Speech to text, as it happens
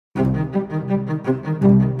Hello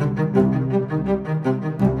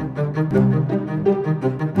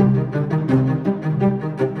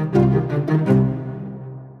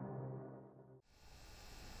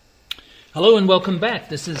and welcome back.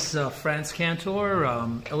 This is Frantz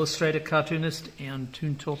Kantor, illustrator, cartoonist, and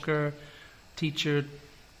toon talker, teacher,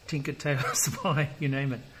 tinker, tailor, spy, you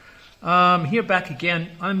name it. Here back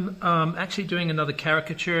again. I'm actually doing another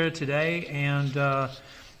caricature today, and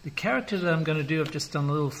the character that I'm going to do, I've just done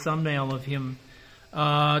a little thumbnail of him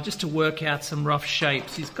just to work out some rough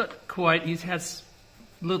shapes. He has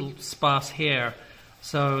little sparse hair,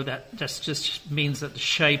 so that just means that the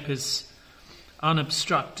shape is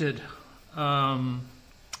unobstructed. And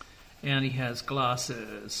he has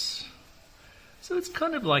glasses. So it's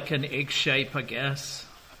kind of like an egg shape, I guess,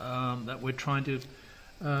 that we're trying to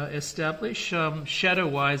establish.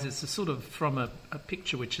 Shadow-wise, it's a sort of from a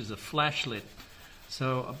picture which is a flashlit.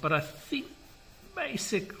 So, but I think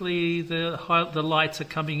basically the lights are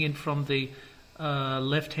coming in from the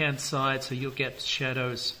left-hand side, so you'll get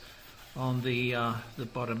shadows on the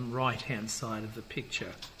bottom right-hand side of the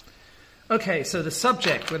picture. Okay, so the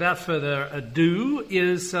subject, without further ado,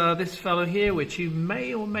 is this fellow here, which you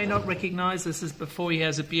may or may not recognize. This is before he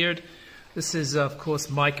has a beard. This is, of course,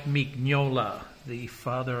 Mike Mignola, the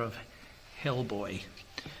father of Hellboy.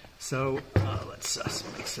 So let's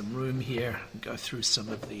make some room here and go through some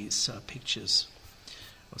of these pictures.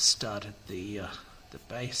 We'll start at the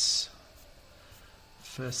base.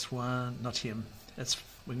 First one, not him.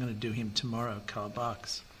 We're going to do him tomorrow, Karl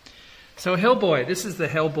Barks. So Hellboy, this is the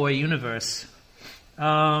Hellboy universe.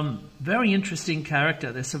 Very interesting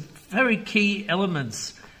character. There's some very key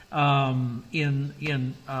elements in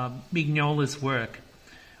Mignola's work.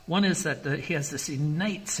 One is that he has this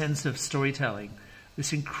innate sense of storytelling,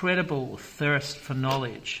 this incredible thirst for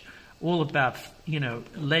knowledge, all about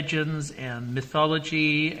legends and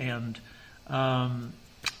mythology, and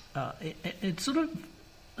it's sort of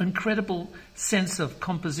incredible sense of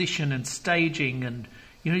composition and staging, and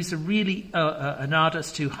he's really an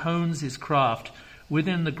artist who hones his craft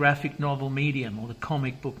within the graphic novel medium or the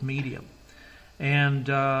comic book medium. And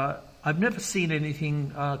I've never seen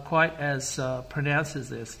anything quite as pronounced as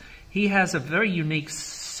this. He has a very unique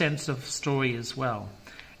sense of story as well.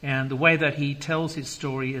 And the way that he tells his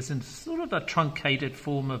story is in sort of a truncated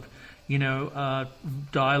form of,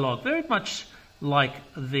 dialogue, very much like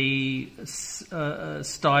the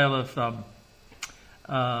style of,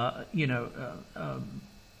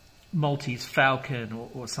 Maltese Falcon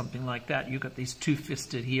or something like that. You've got these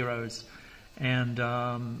two-fisted heroes, and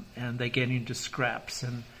they get into scraps,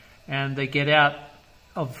 and they get out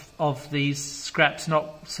of these scraps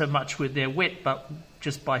not so much with their wit, but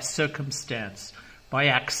just by circumstance, by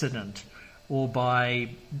accident, or by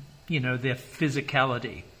their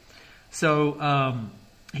physicality. So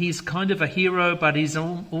he's kind of a hero, but he's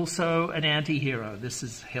also an anti-hero. This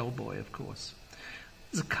is Hellboy, of course.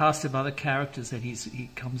 There's a cast of other characters that he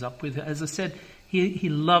comes up with. As I said, he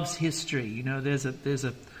loves history. There's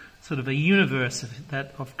a sort of a universe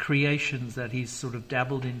of creations that he's sort of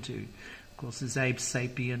dabbled into. Of course, there's Abe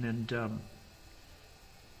Sapien and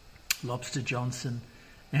Lobster Johnson,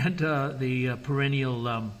 and the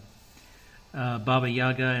perennial Baba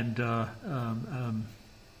Yaga and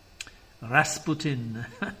Rasputin.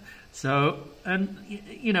 So, and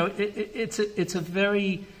it's a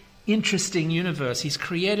very interesting universe. He's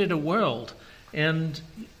created a world, and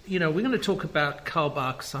we're going to talk about Karl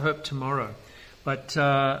Barks, I hope, tomorrow. But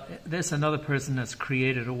there's another person that's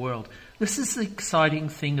created a world. This is the exciting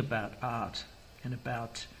thing about art and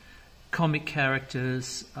about comic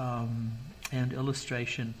characters and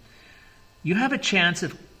illustration. You have a chance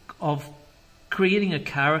of creating a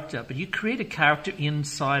character, but you create a character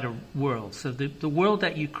inside a world. So the world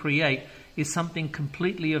that you create is something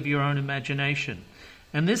completely of your own imagination.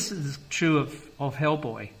 And this is true of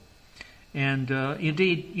Hellboy. And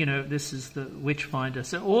indeed, this is the Witchfinder.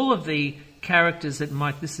 So all of the characters that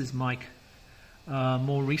Mike, this is Mike,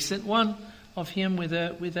 more recent one of him with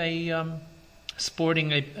a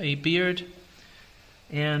sporting a beard.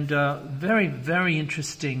 And very, very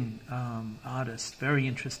interesting artist, very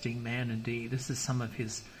interesting man indeed. This is some of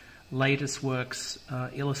his latest works,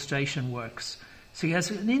 illustration works. So he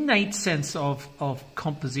has an innate sense of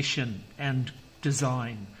composition and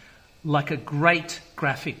design, like a great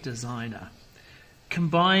graphic designer,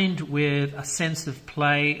 combined with a sense of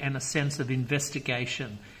play and a sense of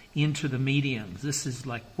investigation into the mediums. This is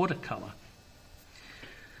like watercolor.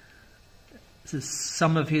 This is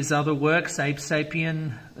some of his other works, Abe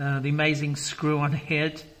Sapien, The Amazing Screw-On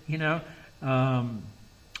Head, Mr.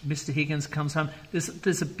 Higgins Comes Home.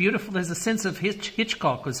 There's a sense of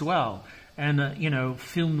Hitchcock as well, and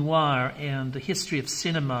film noir and the history of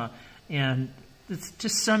cinema, and there's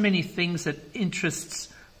just so many things that interests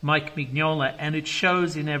Mike Mignola, and it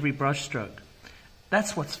shows in every brushstroke.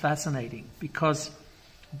 That's what's fascinating, because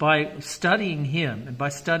by studying him and by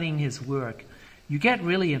studying his work, you get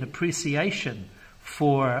really an appreciation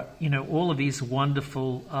for all of these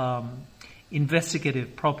wonderful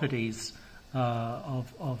investigative properties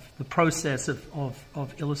of the process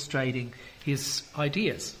of illustrating his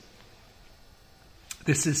ideas.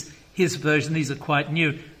 This is his version. These are quite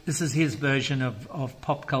new. This is his version of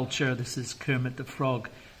pop culture. This is Kermit the Frog,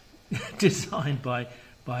 designed by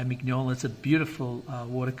Mignola. It's a beautiful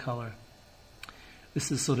watercolor.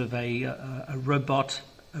 This is sort of a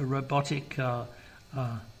robotic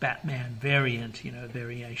Batman variant,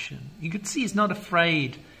 variation. You can see he's not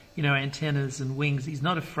afraid, antennas and wings. He's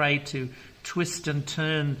not afraid to twist and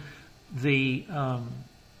turn the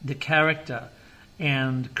character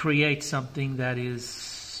and create something that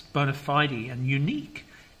is bona fide and unique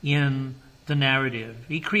in the narrative.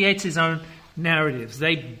 He creates his own narratives.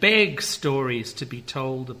 They beg stories to be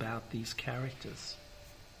told about these characters.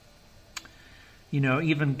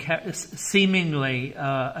 Even seemingly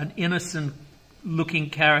an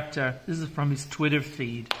innocent-looking character. This is from his Twitter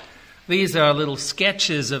feed. These are little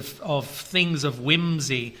sketches of things of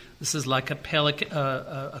whimsy. This is like a pelican,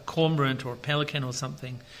 a cormorant or a pelican or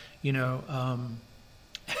something.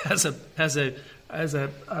 Has a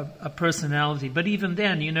personality. But even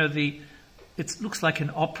then, it looks like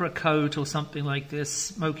an opera coat or something like this,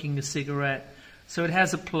 smoking a cigarette. So it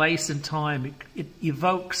has a place and time. It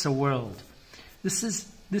evokes a world. This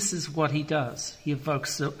is what he does. He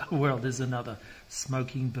evokes a world. There's another,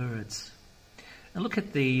 smoking birds. And look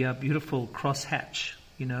at the beautiful crosshatch,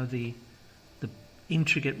 the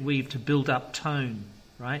intricate weave to build up tone,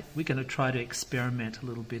 right? We're going to try to experiment a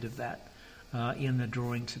little bit of that in the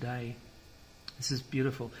drawing today. This is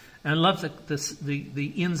beautiful. And I love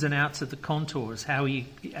the ins and outs of the contours, how he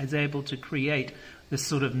is able to create this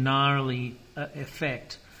sort of gnarly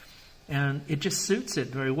effect. And it just suits it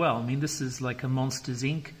very well. I mean, this is like a Monsters,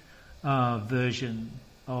 Inc. Version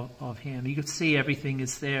of him. You can see everything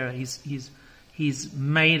is there. He's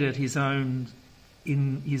made it his own,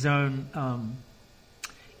 in his own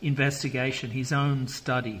investigation, his own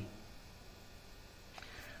study.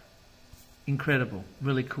 Incredible,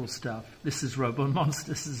 really cool stuff. This is Robo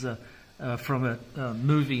Monster. This is from a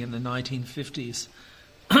movie in the 1950s.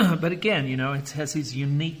 But again, it has his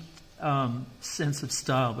unique sense of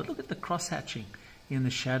style. But look at the cross-hatching in the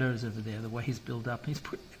shadows over there, the way he's built up. He's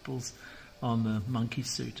put nipples on the monkey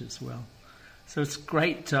suit as well. So it's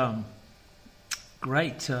great,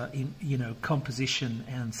 composition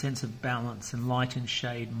and sense of balance and light and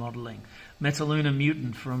shade modelling. Metaluna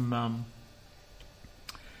Mutant from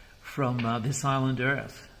This Island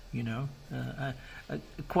Earth,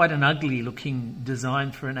 quite an ugly-looking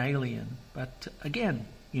design for an alien. But again,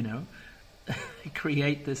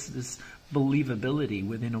 create this believability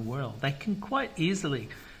within a world. They can quite easily,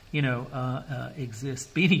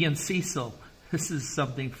 exist. Beanie and Cecil. This is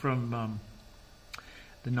something from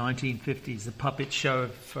the 1950s, the puppet show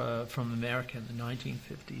from America in the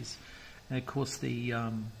 1950s, and of course the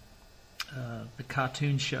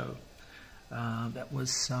cartoon show that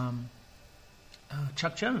was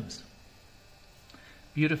Chuck Jones.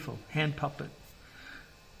 Beautiful hand puppet.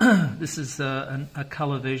 This is a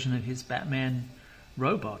color version of his Batman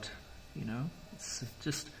robot. It's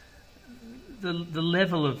just the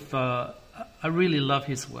level of. I really love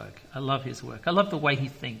his work. I love his work. I love the way he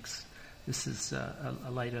thinks. This is a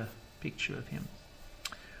later picture of him.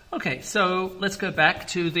 Okay, so let's go back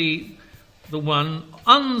to the one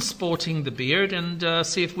unsporting the beard and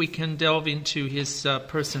see if we can delve into his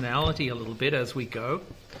personality a little bit as we go.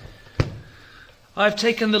 I've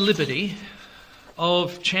taken the liberty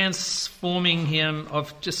of transforming him,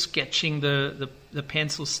 of just sketching the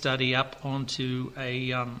pencil study up onto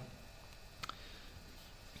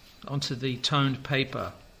onto the toned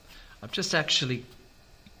paper. I've just actually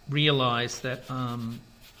realized that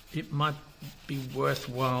it might be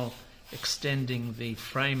worthwhile extending the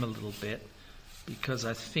frame a little bit, because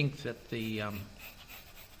I think that the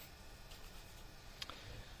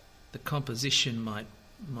composition might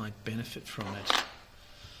benefit from it.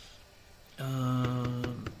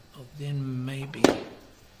 Then maybe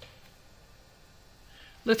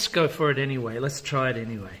let's go for it anyway. Let's try it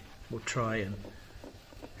anyway. We'll try and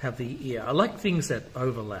have the ear. I like things that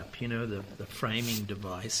overlap. The framing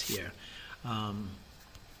device here.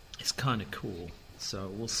 It's kind of cool. So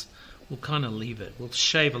we'll kind of leave it. We'll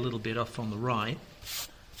shave a little bit off on the right,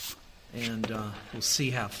 and we'll see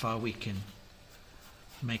how far we can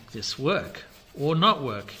make this work or not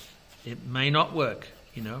work. it may not work,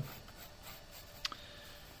 you know.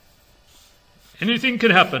 Anything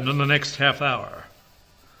could happen in the next half hour.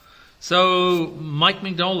 So Mike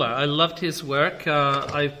Mignola, I loved his work.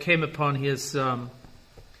 I came upon his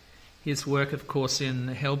work, of course, in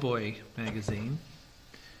Hellboy magazine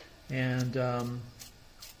and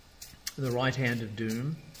The Right Hand of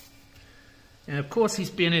Doom. And of course, he's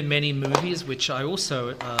been in many movies, which I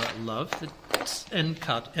also love, and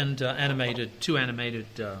two animated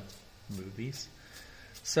movies.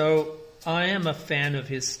 So I am a fan of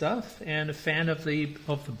his stuff and a fan of the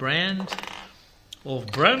brand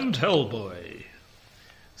Hellboy.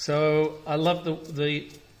 So I love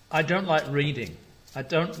I don't like reading. I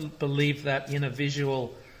don't believe that in a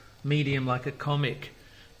visual medium like a comic,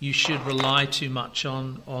 you should rely too much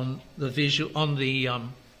on the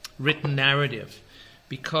written narrative,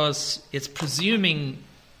 because it's presuming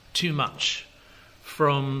too much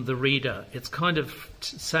from the reader. It's kind of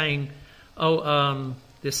saying,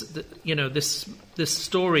 this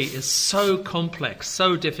story is so complex,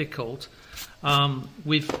 so difficult.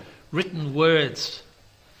 We've written words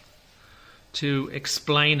to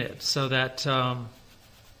explain it so that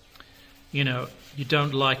you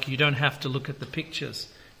don't have to look at the pictures.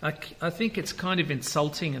 I think it's kind of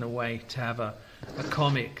insulting in a way to have a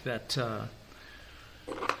comic that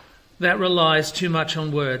relies too much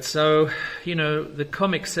on words. So, the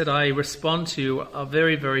comics that I respond to are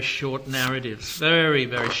very, very short narratives, very,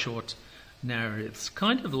 very short narratives,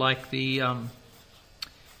 kind of like the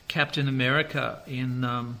Captain America in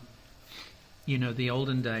the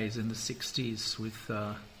olden days in the 60s with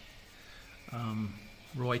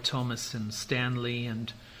Roy Thomas and Stan Lee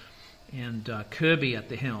and Kirby at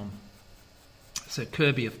the helm. So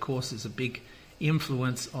Kirby, of course, is a big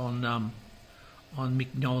influence on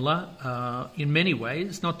Mignola in many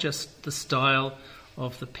ways, not just the style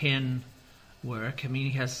of the pen work. I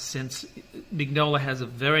mean, he has a sense. Mignola has a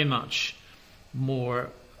very much more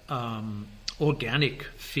organic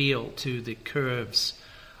feel to the curves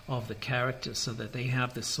of the characters, so that they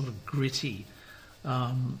have this sort of gritty,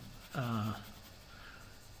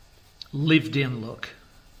 lived-in look.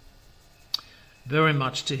 Very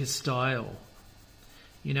much to his style.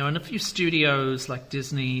 And a few studios like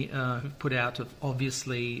Disney who've put out,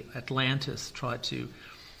 obviously Atlantis, tried to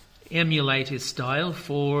emulate his style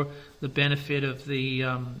for the benefit of the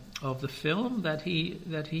film that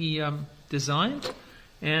he designed,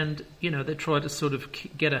 and they tried to sort of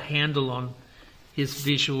get a handle on his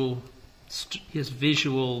visual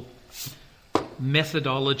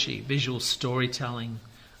methodology, visual storytelling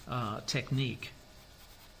technique.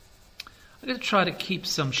 I'm going to try to keep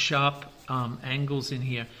some sharp angles in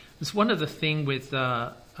here. It's one of the things with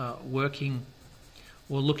working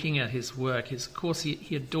or looking at his work is, of course,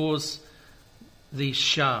 he adores these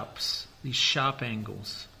sharp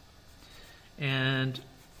angles. And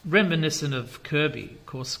reminiscent of Kirby, of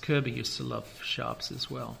course, Kirby used to love sharps as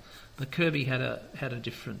well. But Kirby had a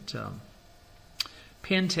different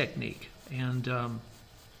pen technique, and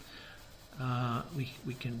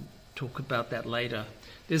we can talk about that later.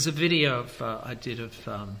 There's a video I did of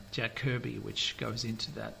Jack Kirby, which goes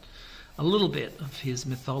into that a little bit of his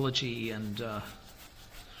mythology and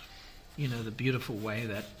the beautiful way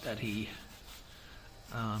that he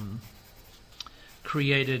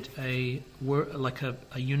created a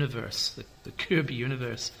universe, the Kirby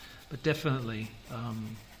universe, but definitely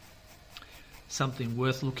something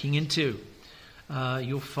worth looking into.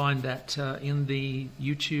 You'll find that in the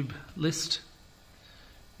YouTube list,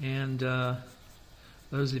 and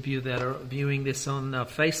those of you that are viewing this on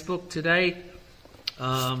Facebook today,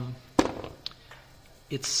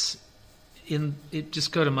 just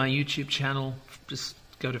go to my YouTube channel. Just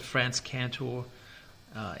go to Frantz Kantor,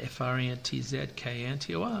 Frantz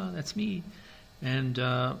Kantor. That's me, and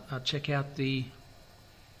check out the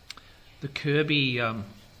Kirby,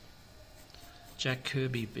 Jack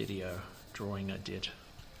Kirby video drawing I did.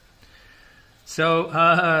 So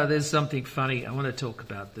there's something funny. I want to talk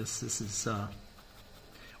about this. This is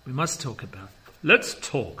we must talk about. Let's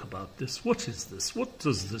talk about this. What is this? What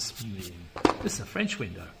does this mean? This is a French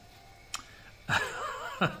window.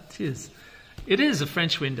 It is a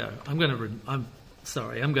French window. I'm going to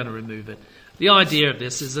remove it. The idea of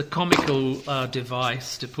this is a comical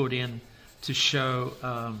device to put in to show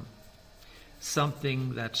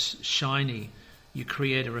something that's shiny. You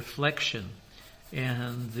create a reflection,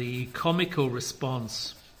 and the comical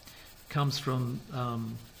response comes from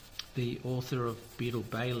the author of Beetle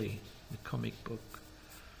Bailey, the comic book,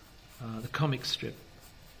 the comic strip.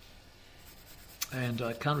 And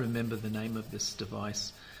I can't remember the name of this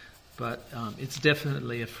device, but it's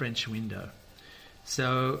definitely a French window.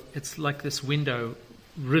 So it's like this window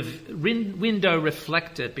window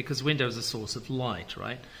reflected, because window is a source of light,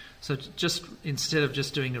 right? So just instead of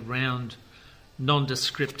just doing a round,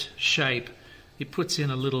 nondescript shape, it puts in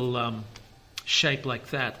a little shape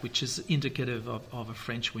like that, which is indicative of a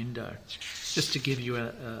French window, just to give you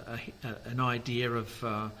an idea of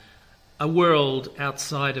a world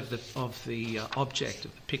outside of the object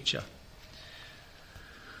of the picture.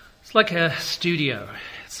 It's like a studio.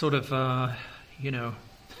 It's sort of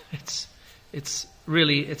it's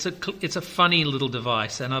really it's a funny little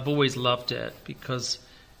device, and I've always loved it because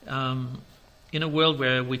in a world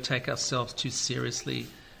where we take ourselves too seriously,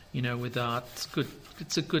 with art,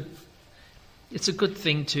 it's a good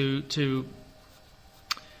thing to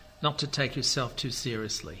not to take yourself too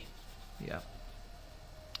seriously. Yeah.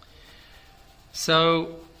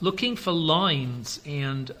 So looking for lines,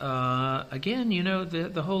 and again,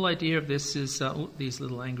 the whole idea of this is these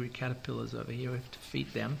little angry caterpillars over here. We have to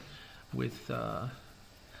feed them with the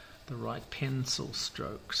right pencil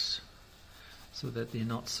strokes so that they're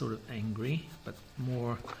not sort of angry, but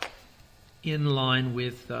more in line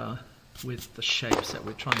with the shapes that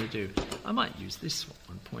we're trying to do. I might use this at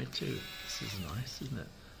one point too. This is nice, isn't it?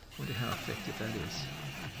 I wonder how effective that is.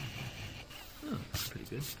 Oh, that's pretty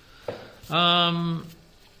good.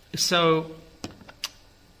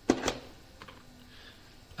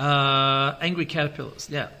 Angry caterpillars.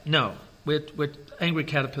 Yeah, no. We're angry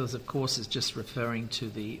caterpillars, of course, is just referring to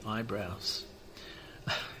the eyebrows.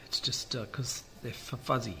 It's just because they're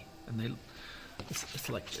fuzzy and it's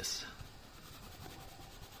like this,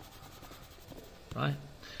 right?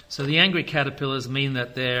 So the angry caterpillars mean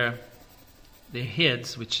that their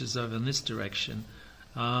heads, which is over in this direction,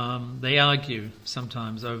 they argue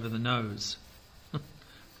sometimes over the nose,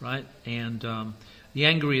 right? And the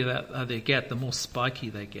angrier that they get, the more spiky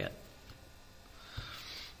they get.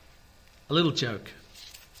 A little joke,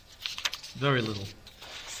 very little.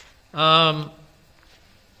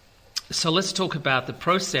 So let's talk about the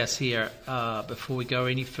process here before we go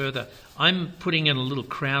any further. I'm putting in a little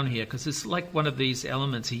crown here because it's like one of these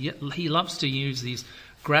elements. He loves to use these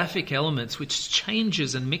graphic elements, which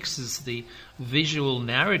changes and mixes the visual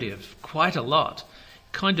narrative quite a lot.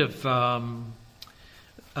 Kind of,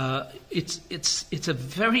 it's a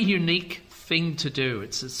very unique thing to do.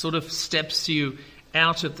 It sort of steps you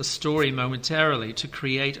out of the story momentarily to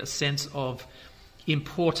create a sense of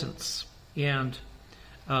importance and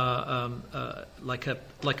like a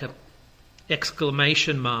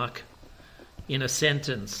exclamation mark in a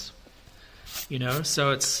sentence.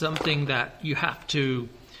 So it's something that you have to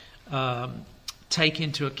take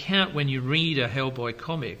into account when you read a Hellboy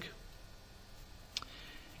comic.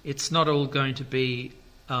 It's not all going to be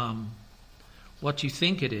what you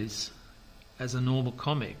think it is as a normal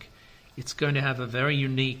comic. It's going to have a very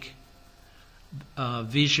unique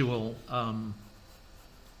visual,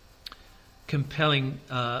 compelling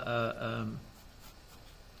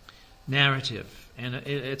narrative. And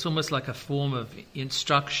it's almost like a form of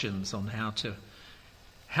instructions on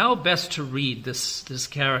how best to read this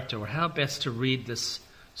character, or how best to read this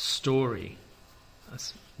story.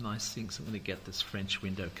 That's nice things. I'm going to get this French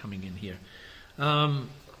window coming in here. I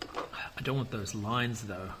don't want those lines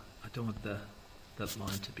though. I don't want that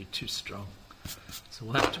line to be too strong. So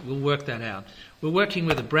we'll work that out. We're working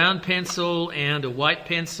with a brown pencil and a white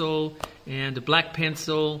pencil and a black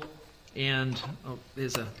pencil. And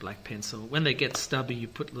there's a black pencil. When they get stubby, you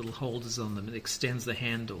put little holders on them. It extends the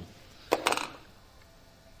handle.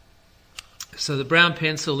 So the brown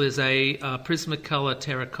pencil is a Prismacolor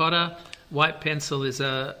terracotta. White pencil is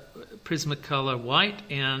a Prismacolor white,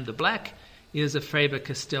 and the black is a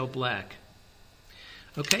Faber-Castell black.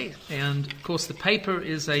 Okay, and of course the paper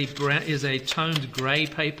is a toned grey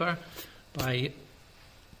paper by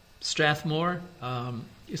Strathmore.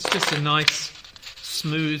 It's just a nice,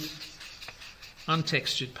 smooth,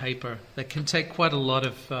 untextured paper that can take quite a lot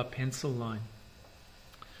of pencil line.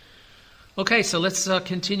 Okay, so let's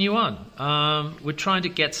continue on. We're trying to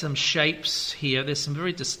get some shapes here. There's some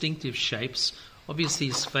very distinctive shapes. Obviously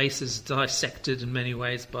his face is dissected in many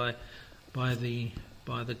ways by the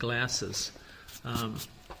glasses.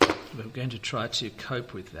 We're going to try to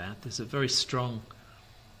cope with that. There's a very strong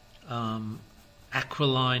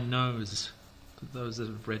aquiline nose. For those that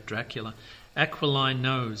have read Dracula, aquiline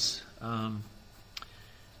nose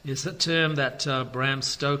is a term that Bram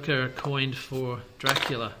Stoker coined for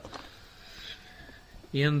Dracula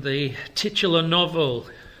in the titular novel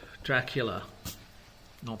Dracula.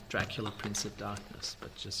 Not Dracula, Prince of Darkness,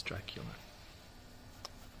 but just Dracula.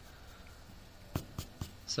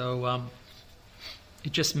 So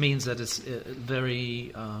it just means that it's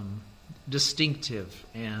very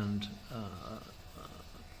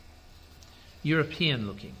European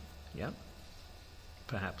looking, yeah,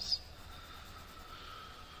 perhaps.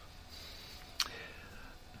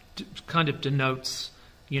 Kind of denotes,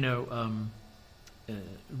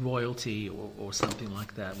 royalty or something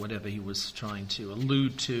like that, whatever he was trying to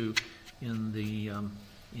allude to in the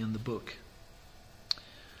book.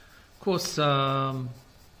 Of course,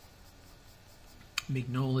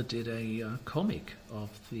 Mignola did a comic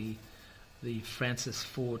of the Francis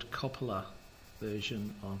Ford Coppola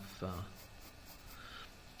version of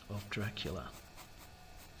Dracula.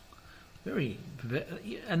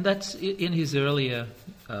 And that's in his earlier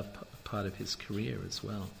part of his career as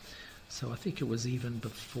well. So I think it was even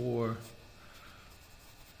before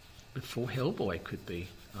Hellboy could be.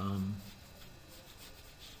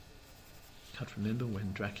 Can't remember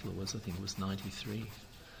when Dracula was. I think it was 93.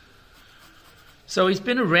 So he's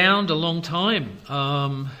been around a long time.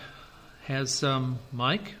 Has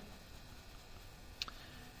Mike,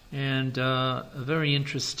 and a very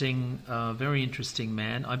interesting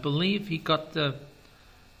man. I believe he got the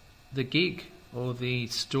gig or the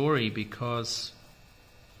story because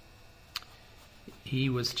he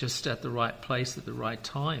was just at the right place at the right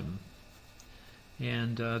time,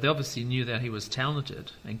 and they obviously knew that he was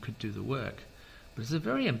talented and could do the work. But it's a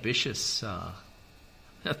very ambitious.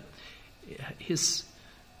 His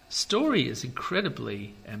story is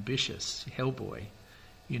incredibly ambitious, Hellboy,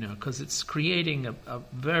 because it's creating a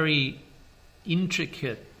very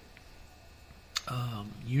intricate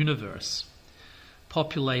universe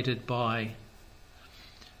populated by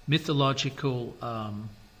mythological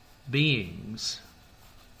beings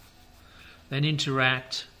that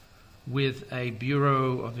interact with a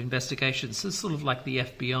bureau of investigations. So it's sort of like the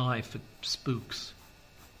FBI for spooks.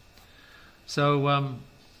 So,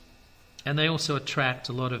 and they also attract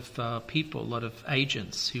a lot of people, a lot of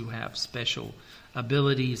agents who have special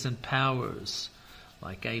abilities and powers,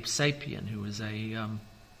 like Abe Sapien, who is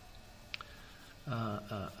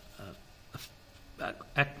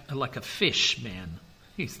like a fish man.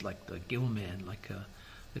 He's like the gill man, like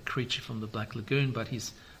the creature from the Black Lagoon, but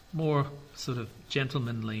he's more sort of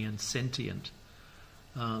gentlemanly and sentient.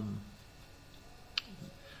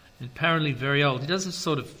 Apparently very old. He doesn't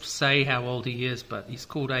sort of say how old he is, but he's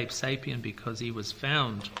called Abe Sapien because he was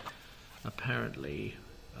found, apparently,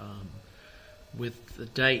 with the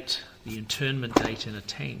internment date in a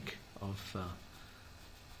tank of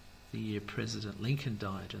the year President Lincoln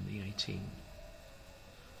died in the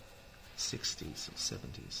 1860s or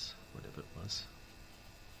 70s, whatever it was.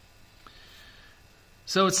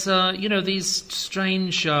 So it's, these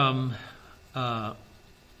strange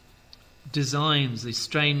designs, these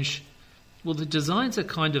strange... Well, the designs are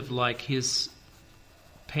kind of like his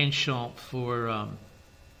penchant for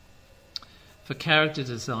character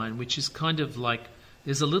design, which is kind of like...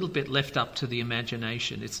 There's a little bit left up to the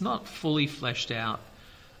imagination. It's not fully fleshed out.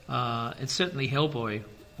 And certainly Hellboy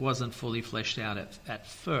wasn't fully fleshed out at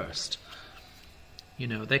first.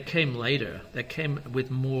 That came later. That came with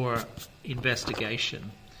more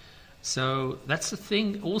investigation. So that's the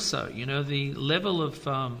thing also, the level of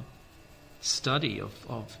study,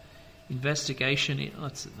 of investigation.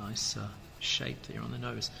 That's a nice shape there on the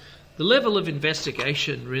nose. The level of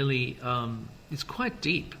investigation really is quite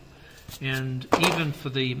deep. And even for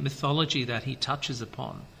the mythology that he touches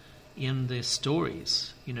upon in the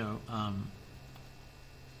stories,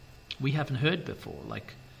 we haven't heard before,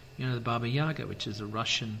 like, the Baba Yaga, which is a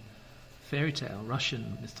Russian fairy tale,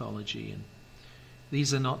 Russian mythology, and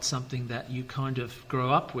these are not something that you kind of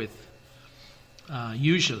grow up with.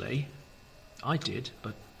 Usually, I did,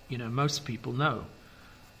 but most people know.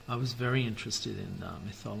 I was very interested in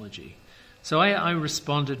mythology, so I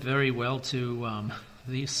responded very well to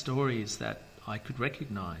these stories that I could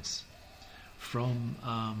recognize from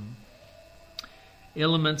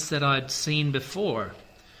elements that I'd seen before,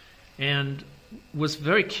 and was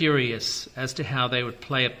very curious as to how they would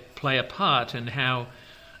play a part and how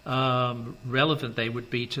relevant they would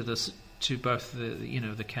be to both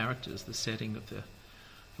the characters, the setting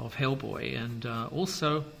of Hellboy, and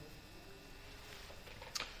also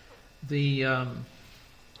the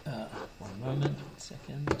one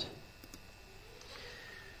second.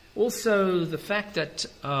 Also, the fact that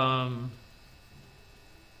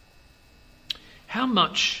how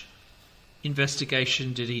much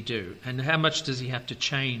investigation did he do, and how much does he have to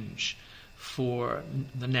change for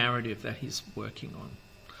the narrative that he's working on?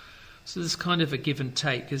 So there's kind of a give and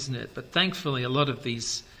take, isn't it? But thankfully, a lot of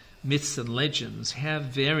these myths and legends have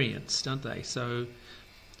variants, don't they? So,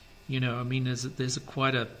 there's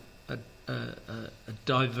quite a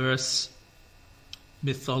diverse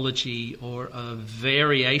mythology, or a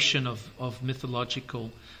variation of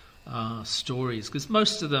mythological stories, because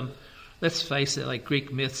most of them let's face it, like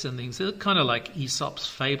Greek myths and things, they're kind of like Aesop's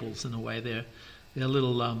fables in a way. They're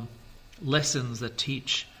little lessons that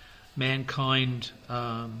teach mankind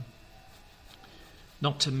not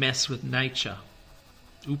to mess with nature.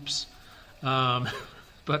 Oops.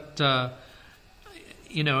 But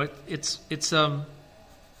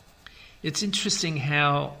it's interesting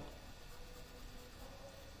how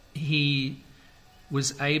he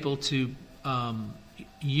was able to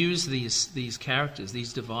use these characters,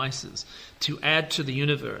 these devices, to add to the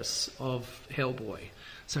universe of Hellboy.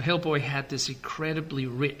 So Hellboy had this incredibly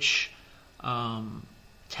rich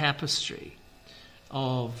tapestry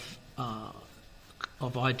of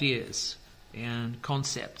ideas and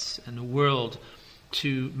concepts and a world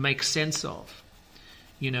to make sense of,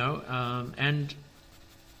 and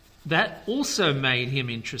that also made him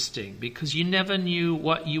interesting because you never knew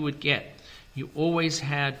what you would get. You always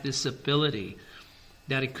had this ability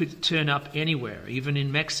that it could turn up anywhere, even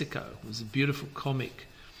in Mexico. It was a beautiful comic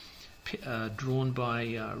drawn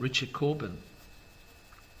by Richard Corbin.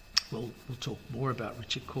 We'll talk more about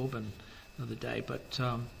Richard Corbin another day, but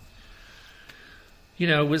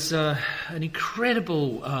it was an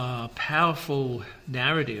incredible, powerful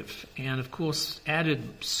narrative, and of course added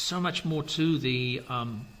so much more to the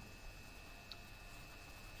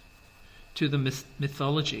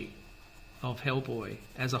mythology of Hellboy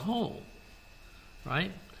as a whole,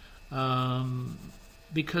 right?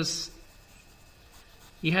 Because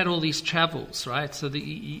he had all these travels, right? So there'd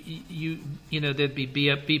be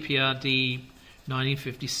BPRD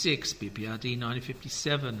 1956, BPRD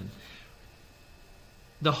 1957, and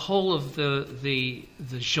the whole of the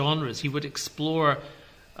genres. He would explore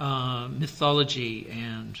mythology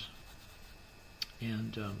and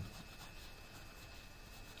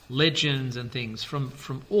legends and things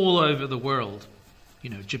from all over the world.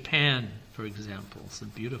 Japan, for example, some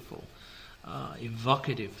beautiful,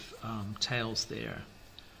 evocative tales there.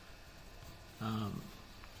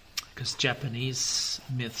 Because Japanese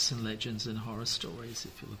myths and legends and horror stories,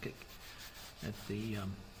 if you look at the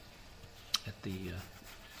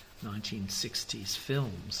 1960s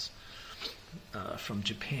films from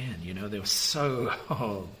Japan, they were so,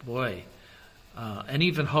 oh boy. And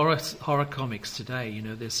even horror comics today,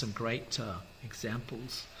 there's some great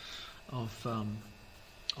examples of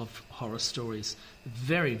horror stories,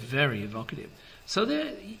 very, very evocative. So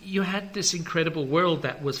there, you had this incredible world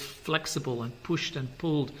that was flexible and pushed and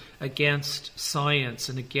pulled against science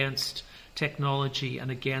and against technology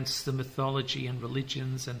and against the mythology and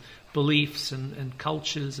religions and beliefs and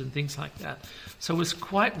cultures and things like that. So it was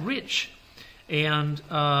quite rich and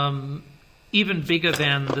even bigger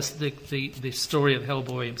than the story of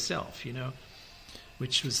Hellboy himself,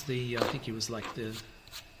 which was I think he was like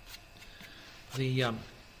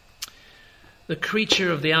the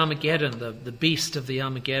creature of the Armageddon, the beast of the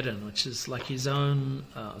Armageddon, which is like his own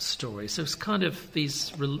story. So it's kind of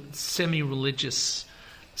these semi-religious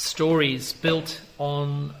stories built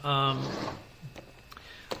on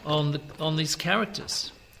these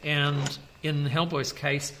characters. And in Hellboy's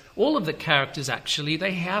case, all of the characters actually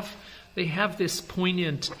they have this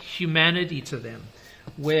poignant humanity to them,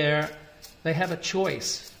 where they have a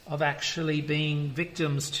choice of actually being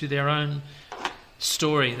victims to their own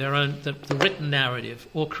story, the written narrative,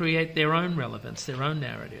 or create their own relevance, their own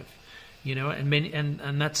narrative,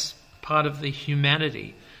 and that's part of the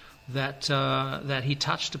humanity that he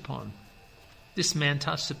touched upon. This man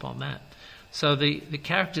touched upon that. So the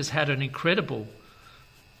characters had an incredible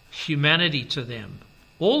humanity to them.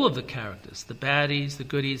 All of the characters, the baddies, the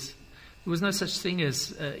goodies. There was no such thing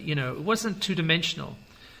as, it wasn't two-dimensional.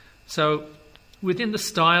 So within the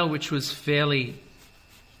style, which was fairly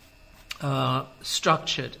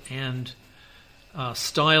structured and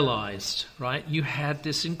stylized, right? You had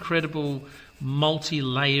this incredible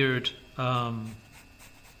multi-layered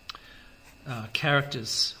character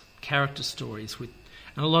stories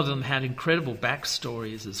and a lot of them had incredible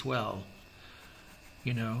backstories as well,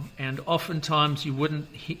 and oftentimes you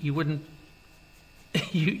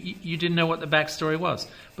didn't know what the backstory was,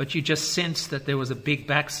 but you just sensed that there was a big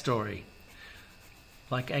backstory,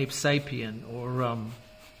 like Abe Sapien or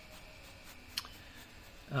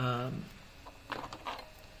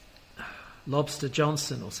Lobster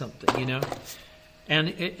Johnson or something, and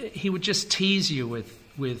he would just tease you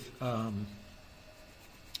with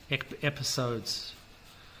episodes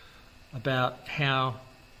about how,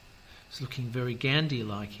 it's looking very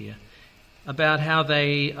Gandhi-like here, about how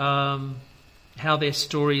their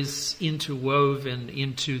stories interwoven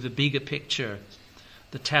into the bigger picture,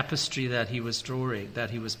 the tapestry that he was drawing, that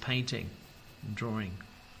he was painting and drawing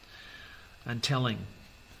and telling.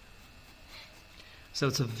 So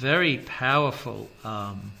it's a very powerful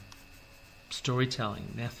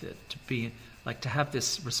storytelling method, to have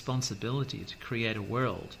this responsibility to create a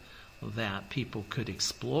world that people could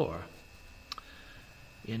explore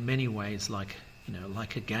in many ways, like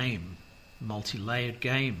a game, multi-layered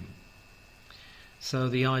game. So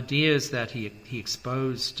the ideas that he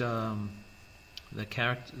exposed, the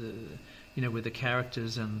character, with the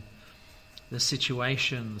characters and the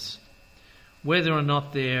situations, whether or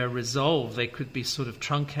not they're resolved, they could be sort of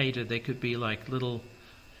truncated. They could be like little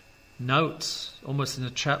notes, almost in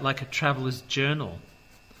like a traveler's journal.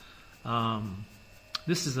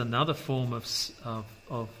 This is another form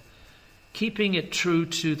of keeping it true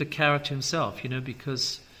to the character himself,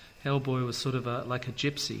 because Hellboy was sort of like a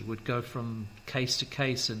gypsy, would go from case to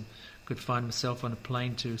case and could find himself on a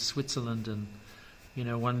plane to Switzerland and,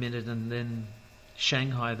 1 minute and then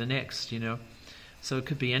Shanghai the next, So it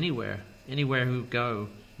could be anywhere he would go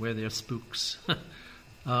where there are spooks.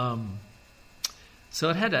 So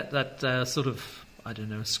it had that sort of,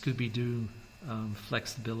 Scooby-Doo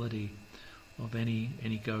flexibility of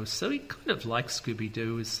any ghost. So he kind of like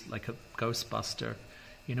Scooby-Doo, is like a Ghostbuster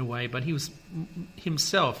in a way, but he was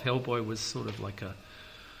himself, Hellboy was sort of like a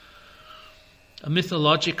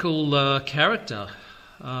mythological character,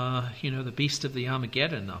 the beast of the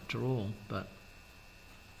Armageddon after all. But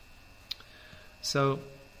so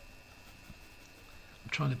I'm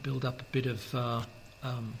trying to build up a bit of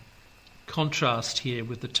contrast here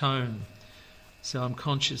with the tone. So I'm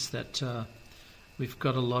conscious that we've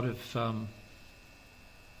got a lot of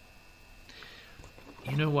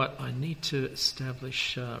I need to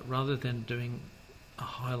establish, rather than doing a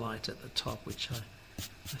highlight at the top, which I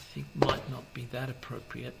think might not be that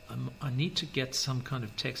appropriate, I need to get some kind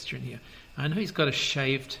of texture in here. I know he's got a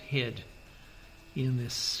shaved head in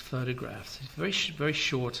this photograph. It's very, very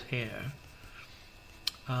short hair.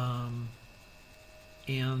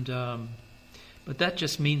 But that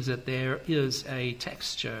just means that there is a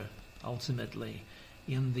texture, ultimately,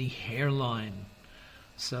 in the hairline.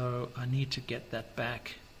 So I need to get that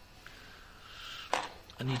back.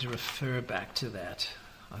 I need to refer back to that.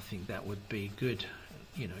 I think that would be good.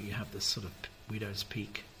 You have this sort of widow's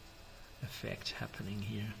peak effect happening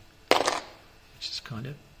here, which is kind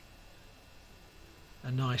of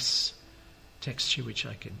a nice texture which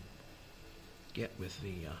I can get with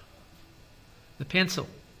the pencil.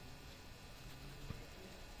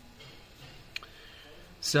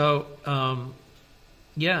 So,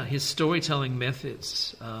 his storytelling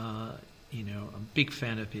methods, I'm a big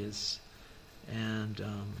fan of his. And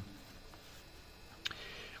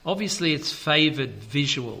obviously it's favoured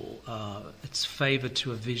visual, it's favoured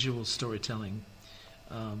to a visual storytelling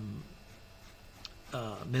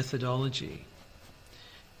methodology.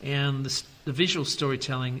 And the visual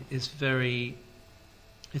storytelling is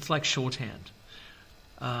it's like shorthand,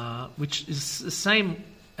 which is the same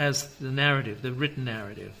as the narrative, the written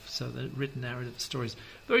narrative. So the written narrative stories,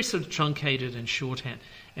 very sort of truncated and shorthand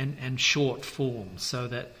and short form, so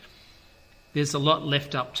that there's a lot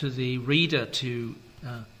left up to the reader to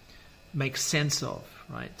make sense of,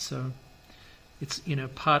 right? So it's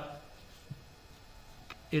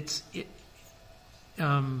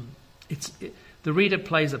the reader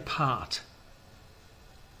plays a part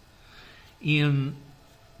in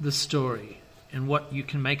the story and what you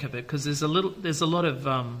can make of it, because there's a lot of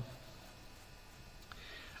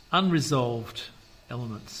unresolved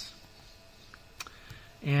elements,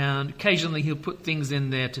 and occasionally he'll put things in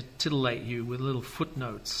there to titillate you with little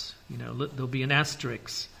footnotes. There'll be an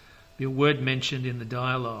asterisk, be a word mentioned in the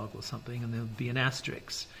dialogue or something, and there'll be an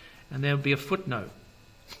asterisk, and there'll be a footnote,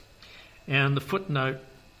 and the footnote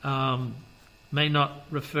may not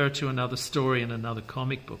refer to another story in another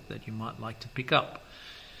comic book that you might like to pick up.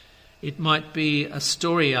 It might be a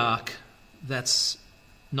story arc that's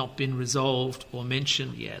not been resolved or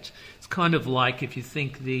mentioned yet. It's kind of like if you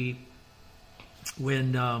think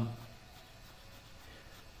when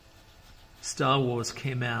Star Wars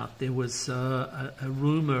came out, there was a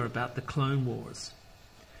rumor about the Clone Wars,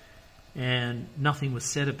 and nothing was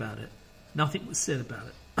said about it.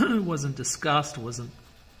 It wasn't discussed. It was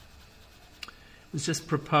just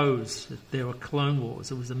proposed that there were Clone Wars.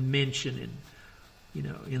 There was a mention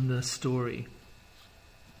in the story,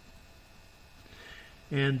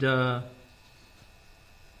 and that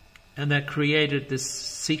created this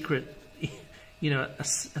secret, a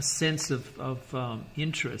sense of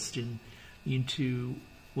interest into.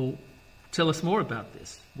 Well, tell us more about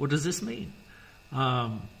this. What does this mean?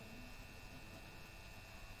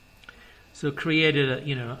 So it created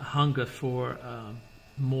a hunger for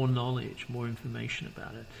more knowledge, more information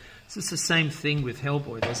about it. So it's the same thing with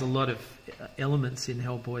Hellboy. There's a lot of elements in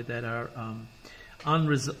Hellboy that are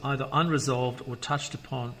either unresolved or touched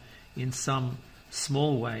upon in some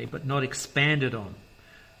small way, but not expanded on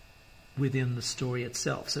within the story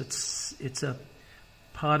itself. So it's a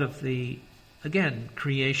part of the, again,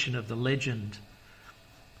 creation of the legend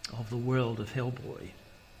of the world of Hellboy.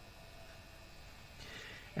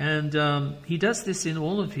 And he does this in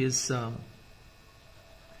all of his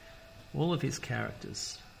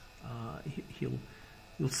characters. He'll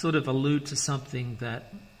sort of allude to something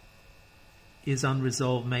that is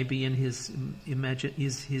unresolved, maybe in his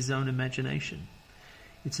own imagination.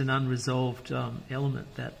 It's an unresolved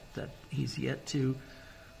element that he's yet to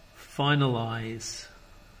finalize.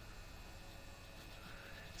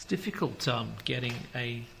 It's difficult getting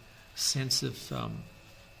a sense of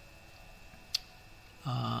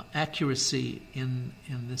accuracy in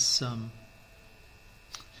this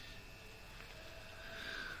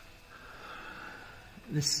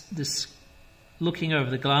this looking over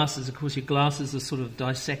the glasses. Of course, your glasses are sort of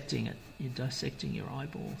dissecting it. You're dissecting your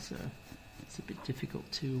eyeball, so it's a bit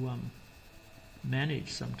difficult to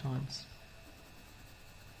manage sometimes.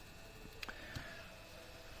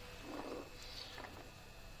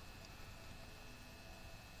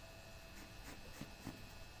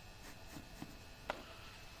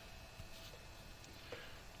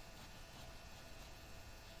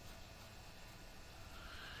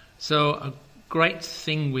 So a great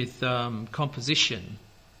thing with composition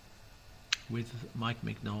with Mike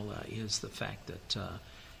Mignola is the fact that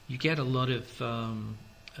you get a lot of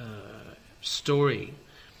story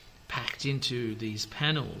packed into these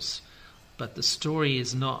panels, but the story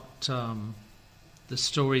is not the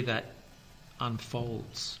story that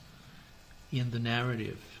unfolds in the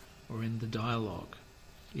narrative or in the dialogue.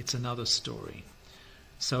 It's another story.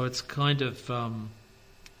 So it's kind of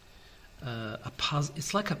a puzzle.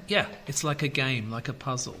 It's like a game, like a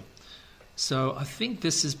puzzle. So I think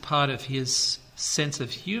this is part of his sense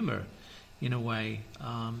of humor, in a way,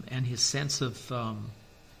 and his sense of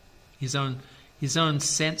his own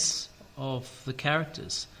sense of the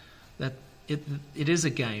characters. That it is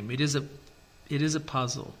a game. It is a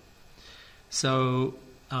puzzle. So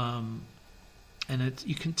and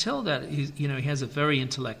you can tell that he has a very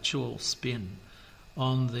intellectual spin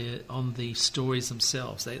on the stories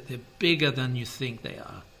themselves. They're bigger than you think they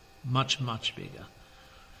are, much bigger.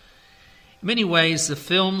 In many ways, the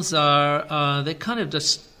films are they're kind of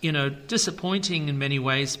just disappointing in many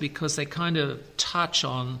ways because they kind of touch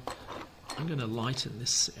on. I'm going to lighten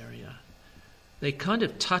this area. They kind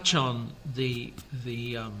of touch on the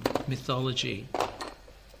mythology,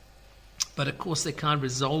 but of course they can't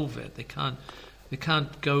resolve it. They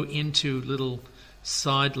can't go into little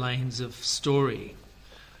side lanes of story.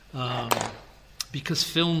 Because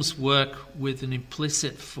films work with an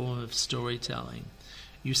implicit form of storytelling.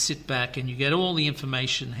 You sit back and you get all the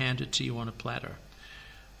information handed to you on a platter.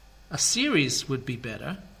 A series would be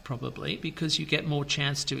better, probably, because you get more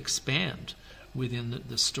chance to expand within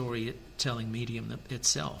the storytelling medium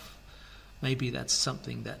itself. Maybe that's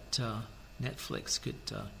something that Netflix could,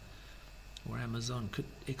 or Amazon could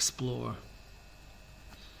explore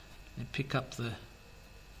and pick up the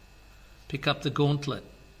gauntlet.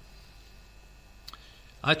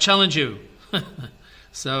 I challenge you.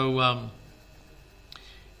 So,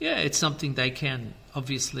 it's something they can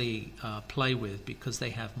obviously play with because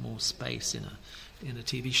they have more space in a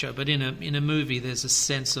TV show. But in a movie, there's a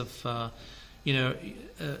sense of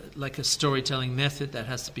like a storytelling method that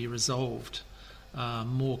has to be resolved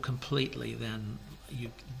more completely than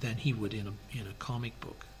he would in a comic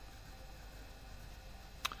book.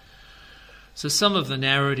 So some of the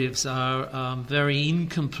narratives are very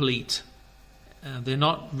incomplete. They're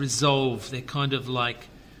not resolved. They're kind of like,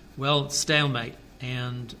 stalemate.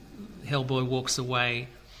 And Hellboy walks away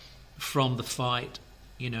from the fight,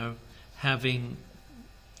 having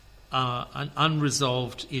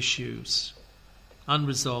unresolved issues. And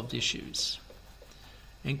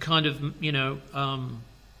kind of,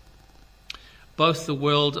 both our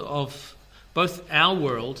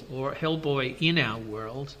world, or Hellboy in our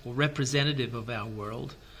world, or representative of our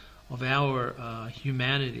world, of our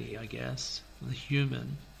humanity, I guess, the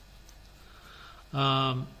human.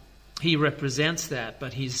 He represents that,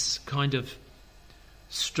 but he's kind of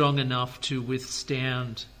strong enough to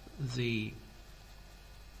withstand the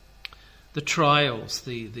trials,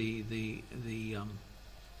 the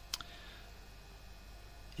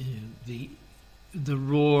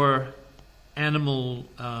raw animal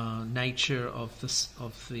nature of the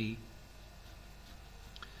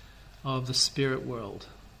spirit world,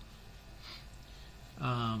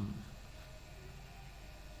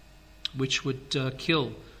 which would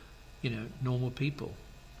kill, normal people.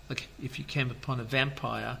 Like if you came upon a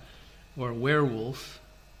vampire or a werewolf,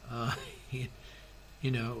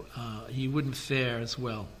 he wouldn't fare as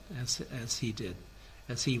well as he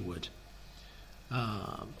would.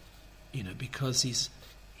 Because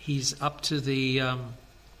he's up to the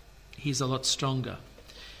he's a lot stronger,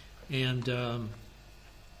 and I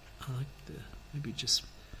like maybe just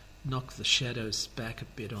knock the shadows back a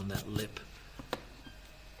bit on that lip.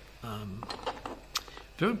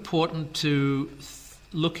 Very important to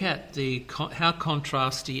look at how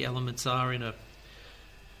contrasty elements are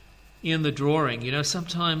in the drawing.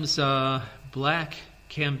 Sometimes black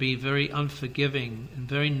can be very unforgiving and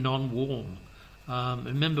very non-warm.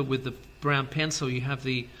 Remember, with the brown pencil, you have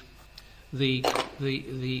the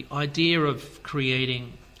idea of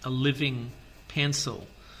creating a living pencil.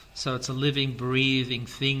 So it's a living, breathing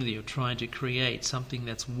thing that you're trying to create, something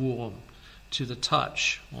that's warm to the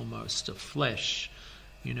touch, almost, of flesh,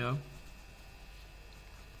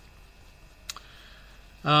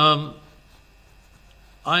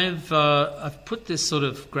 I've put this sort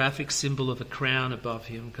of graphic symbol of a crown above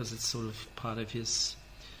him because it's sort of part of his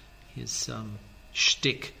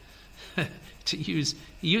shtick. He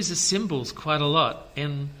uses symbols quite a lot,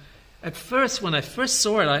 and at first, when I first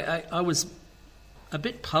saw it, I was a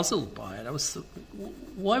bit puzzled by it.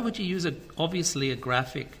 Why would you use obviously a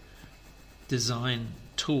graphic design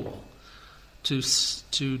tool to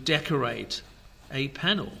decorate a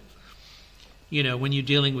panel? When you're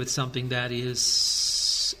dealing with something that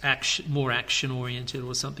is more action oriented,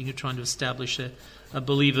 or something you're trying to establish a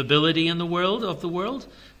believability in the world.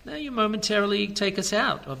 Now you momentarily take us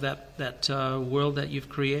out of that world that you've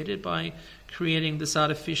created by creating this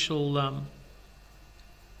artificial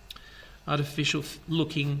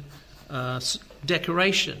looking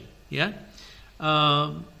decoration. Yeah.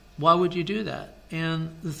 Why would you do that?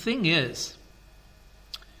 And the thing is,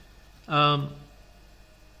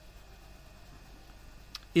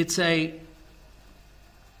 it's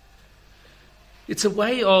a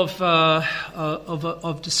way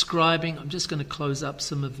of describing. I'm just going to close up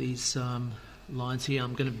some of these lines here.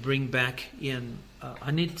 I'm going to bring back in.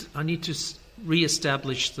 I need to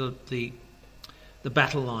re-establish the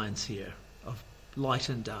battle lines here of light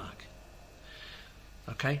and dark.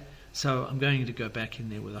 Okay, so I'm going to go back in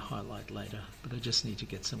there with a highlight later, but I just need to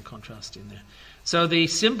get some contrast in there. So the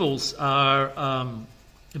symbols are a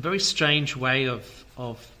very strange way of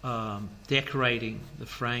decorating the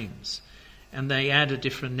frames. And they add a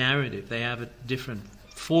different narrative. They have a different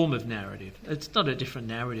form of narrative. It's not a different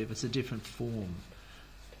narrative, it's a different form.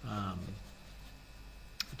 A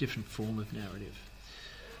different form of narrative.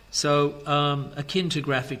 So, akin to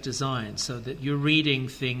graphic design, so that you're reading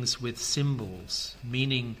things with symbols.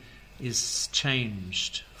 Meaning is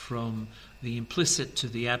changed from the implicit to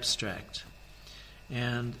the abstract.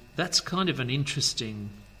 And that's kind of an interesting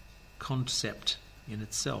concept in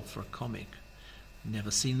itself for a comic.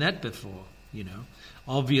 Never seen that before.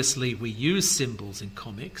 Obviously we use symbols in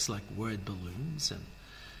comics like word balloons and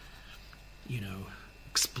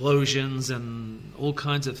explosions and all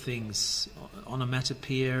kinds of things,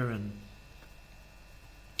 onomatopoeia, and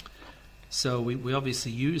so we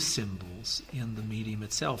obviously use symbols in the medium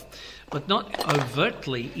itself, but not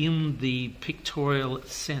overtly in the pictorial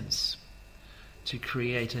sense to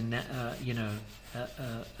create a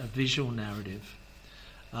visual narrative.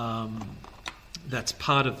 That's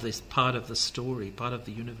part of the story, part of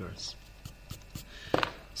the universe.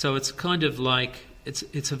 So it's kind of like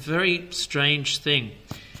it's a very strange thing.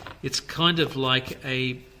 It's kind of like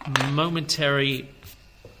a momentary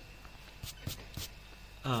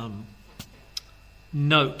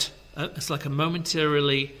note. It's like a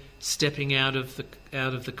momentarily stepping out of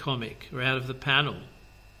the comic or out of the panel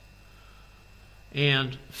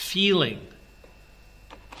and feeling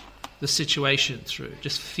the situation through,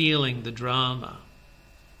 just feeling the drama.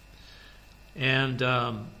 And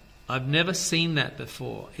I've never seen that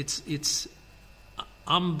before. It's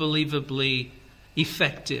unbelievably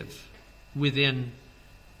effective within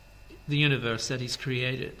the universe that he's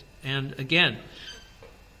created. And again,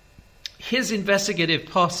 his investigative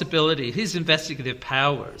possibility, his investigative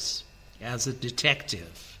powers as a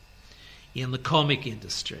detective in the comic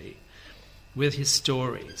industry with his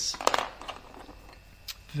stories.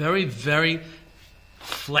 Very, very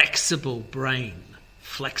flexible brain.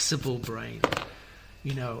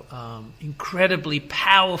 Incredibly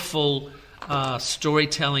powerful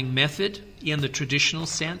storytelling method in the traditional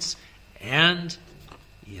sense and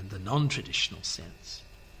in the non-traditional sense.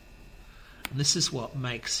 And this is what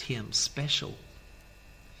makes him special.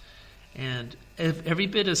 And every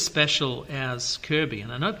bit as special as Kirby.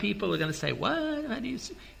 And I know people are going to say, what?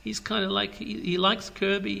 He's kind of like, he likes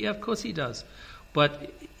Kirby. Yeah, of course he does.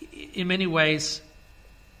 But in many ways,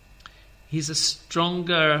 he's a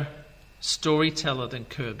stronger storyteller than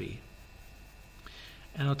Kirby.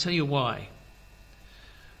 And I'll tell you why.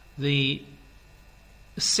 The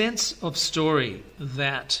sense of story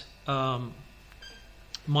that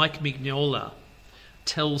Mike Mignola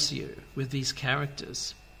tells you with these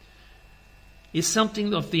characters is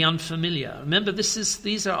something of the unfamiliar. Remember,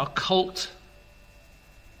 these are occult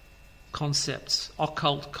concepts,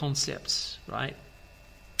 right?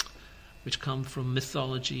 Which come from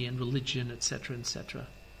mythology and religion, etc., etc.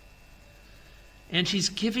 And she's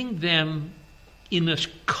giving them in a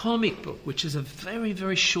comic book, which is a very,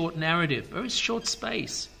 very short narrative, very short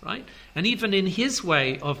space, right? And even in his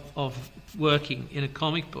way of working in a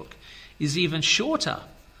comic book is even shorter,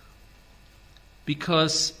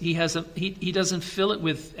 because he doesn't fill it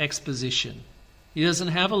with exposition. He doesn't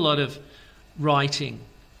have a lot of writing,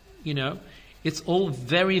 you know. It's all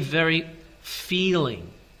very, very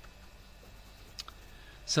feeling.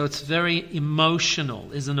 So it's very emotional.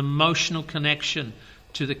 There's an emotional connection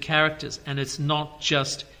to the characters, and it's not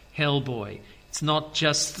just Hellboy. It's not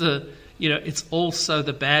just it's also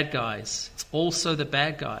the bad guys. It's also the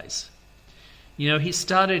bad guys. You know, he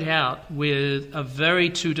started out with a very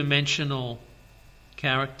two-dimensional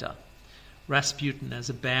character, Rasputin, as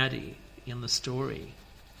a baddie in the story,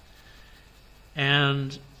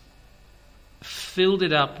 and filled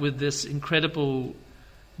it up with this incredible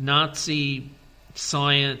Nazi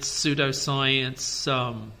science, pseudoscience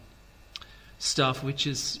stuff, which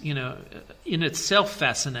is, you know, in itself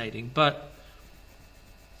fascinating. But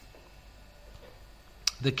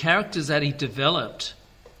the characters that he developed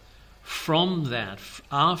from that,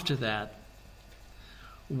 after that,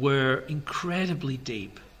 were incredibly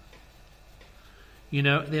deep. You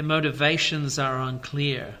know, their motivations are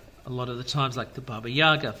unclear a lot of the times, like the Baba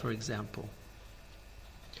Yaga, for example.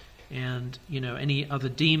 And, you know, any other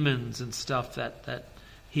demons and stuff that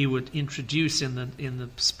he would introduce in the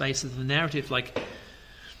space of the narrative, like,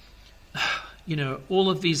 you know, all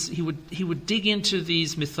of these, he would dig into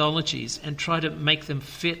these mythologies and try to make them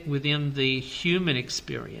fit within the human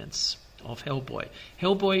experience of Hellboy.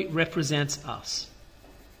 Hellboy represents us.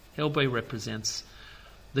 Hellboy represents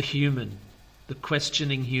the human, the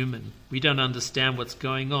questioning human. We don't understand what's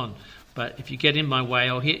going on, but if you get in my way,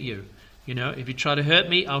 I'll hit you. You know, if you try to hurt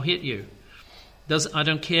me, I'll hit you. I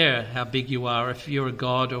don't care how big you are, if you're a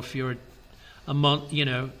god or if you're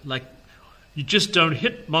like, you just don't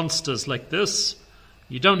hit monsters like this.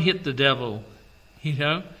 You don't hit the devil. You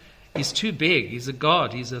know, he's too big. He's a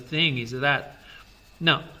god. He's a thing. He's a that.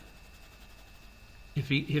 No. If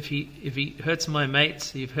he hurts my mates,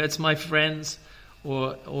 if he hurts my friends,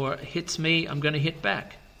 or hits me, I'm going to hit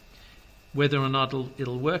back. Whether or not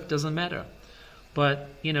it'll work doesn't matter. But,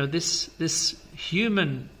 you know, this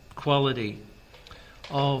human quality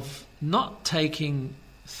of not taking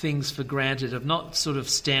things for granted, of not sort of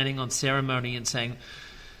standing on ceremony and saying,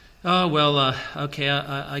 oh, well, okay,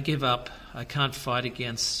 I give up. I can't fight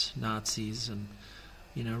against Nazis and,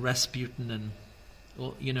 you know, Rasputin and,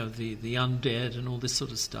 you know, the undead and all this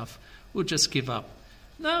sort of stuff. We'll just give up.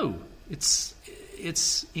 No, it's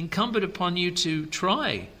incumbent upon you to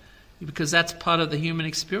try, because that's part of the human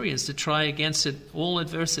experience, to try against it, all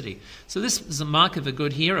adversity. So this is a mark of a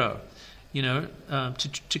good hero, you know,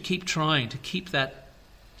 to keep trying, to keep that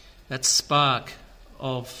spark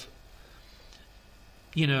of,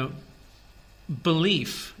 you know,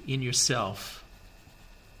 belief in yourself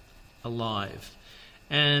alive.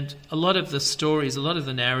 And a lot of the stories, a lot of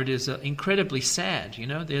the narratives are incredibly sad, you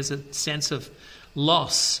know. There's a sense of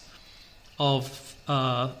loss of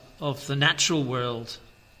the natural world,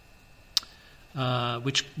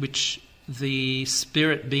 which the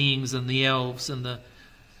spirit beings and the elves and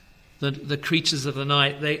the creatures of the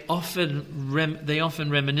night, they often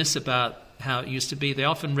reminisce about how it used to be. They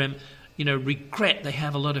often regret. They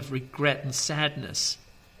have a lot of regret and sadness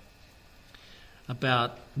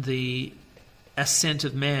about the ascent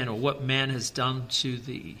of man, or what man has done to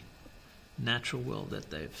the natural world that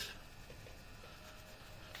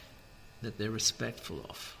they're respectful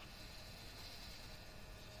of.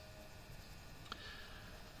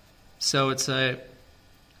 So it's a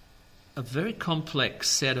very complex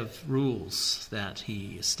set of rules that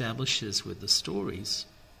he establishes with the stories.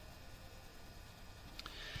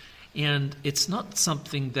 And it's not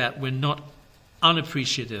something that we're not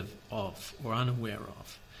unappreciative of or unaware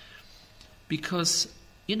of. Because,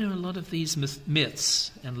 you know, a lot of these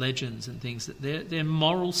myths and legends and things, they're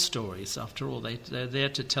moral stories, after all. They're there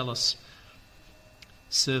to tell us,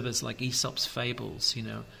 serve as like Aesop's fables, you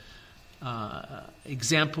know,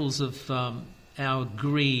 examples of our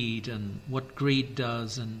greed and what greed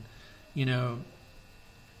does, and, you know,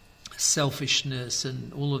 selfishness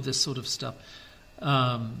and all of this sort of stuff.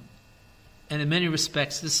 in many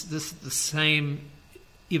respects, this the same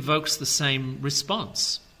evokes the same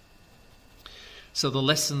response. So the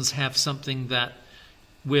lessons have something that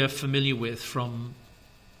we're familiar with from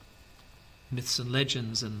myths and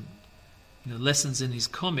legends, and lessons in his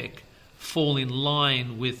comic fall in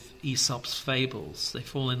line with Aesop's fables. They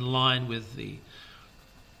fall in line with the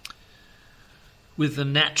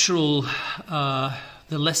natural, the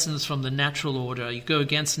lessons from the natural order. You go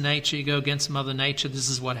against nature, you go against Mother Nature, this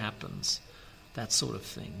is what happens. That sort of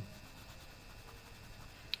thing.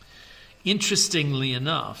 Interestingly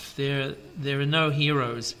enough, there are no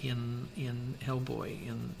heroes in Hellboy,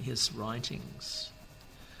 in his writings.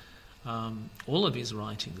 All of his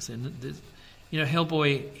writings. And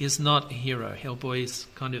Hellboy is not a hero. Hellboy is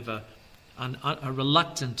kind of a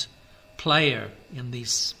reluctant player in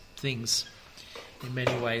these things in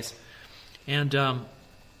many ways. And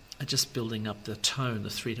just building up the tone,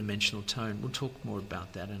 the three-dimensional tone. We'll talk more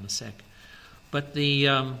about that in a sec. But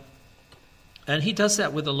and he does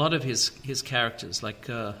that with a lot of his characters, like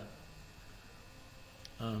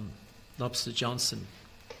Lobster Johnson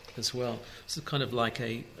as well. This is kind of like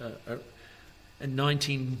a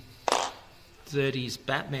 1930s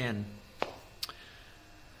Batman.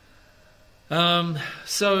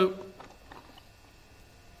 So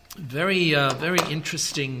very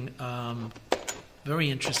interesting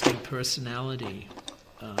personality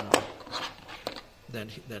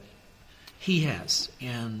that he has,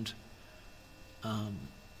 and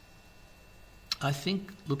I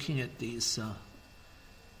think looking at these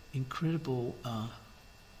incredible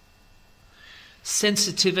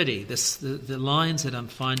sensitivity, the lines that I'm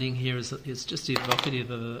finding here is just evocative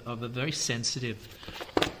of a very sensitive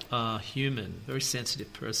human, very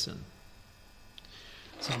sensitive person.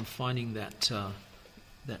 So I'm finding that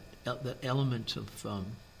element of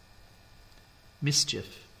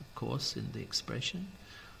mischief, of course, in the expression,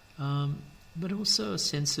 but also a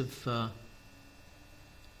sense of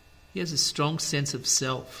he has a strong sense of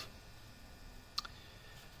self,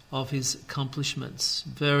 of his accomplishments,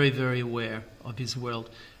 very, very aware of his world.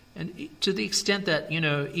 And to the extent that,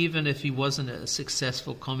 even if he wasn't a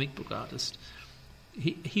successful comic book artist,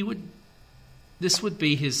 this would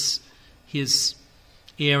be his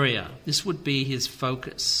area, this would be his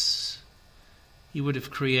focus. He would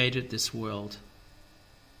have created this world,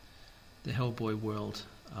 the Hellboy world,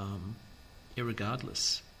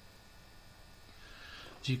 irregardless.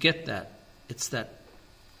 Do you get that? It's that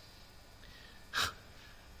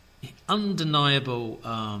undeniable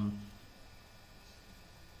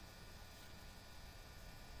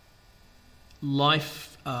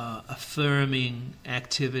life-affirming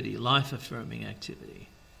activity.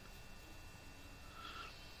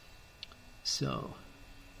 So,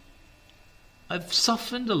 I've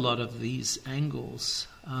softened a lot of these angles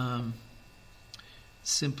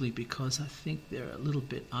simply because I think they're a little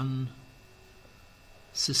bit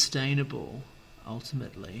unsustainable,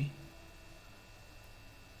 ultimately.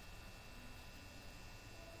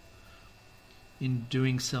 In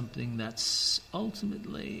doing something that's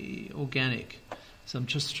ultimately organic. So I'm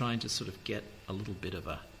just trying to sort of get a little bit of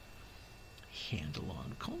a handle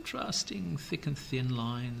on contrasting thick and thin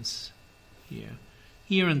lines here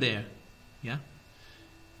and there, yeah?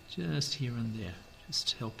 Just here and there,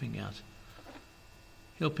 just helping out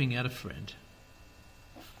a friend.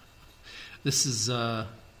 This is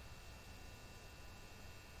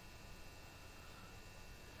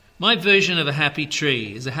my version of a happy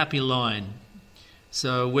tree is a happy line.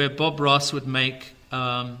 So where Bob Ross would make,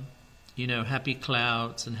 happy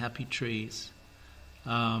clouds and happy trees,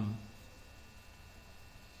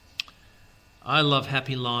 I love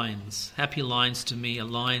happy lines. Happy lines to me are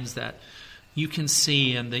lines that you can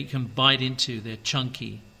see and that you can bite into. They're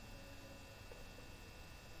chunky.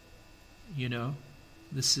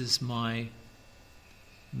 This is my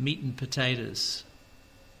meat and potatoes.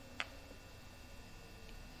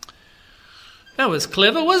 That was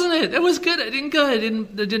clever, wasn't it? It was good. It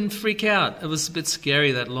didn't freak out. It was a bit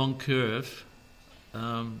scary, that long curve.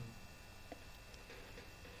 It's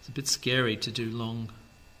a bit scary to do long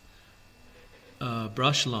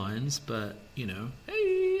brush lines, but, hey,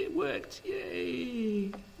 it worked. Yay.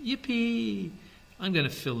 Yippee. I'm going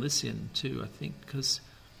to fill this in too, I think, because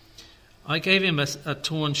I gave him a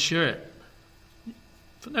torn shirt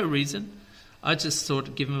for no reason. I just thought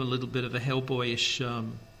to give him a little bit of a Hellboyish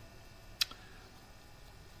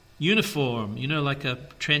uniform, like a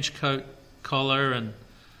trench coat collar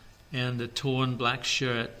and a torn black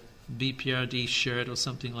shirt, BPRD shirt or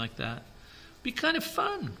something like that. Be kind of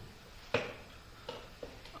fun. I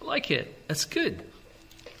like it. That's good.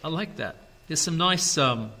 I like that. There's some nice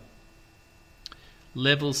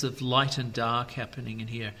levels of light and dark happening in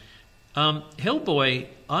here. Hellboy,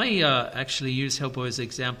 I actually use Hellboy as an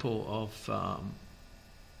example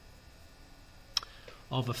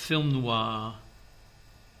of a film noir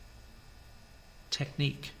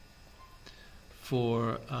technique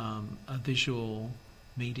for a visual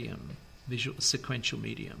medium, visual sequential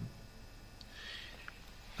medium.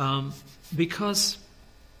 Because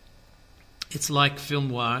it's like film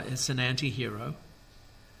noir, it's an anti-hero,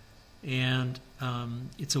 and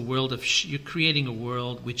it's a world of you're creating a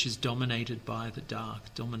world which is dominated by the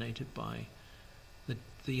dark, dominated by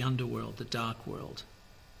the underworld, the dark world.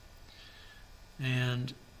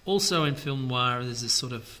 And also in film noir, there's this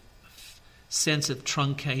sort of sense of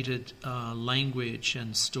truncated language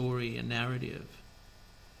and story and narrative,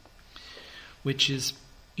 which is,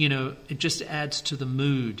 it just adds to the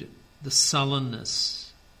mood, the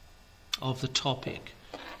sullenness of the topic,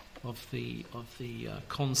 of the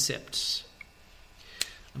concepts.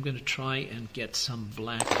 I'm going to try and get some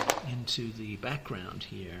black into the background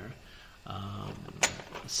here.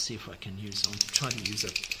 Let's see if I can I'll try to use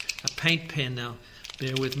a paint pen now.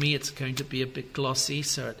 Bear with me, it's going to be a bit glossy,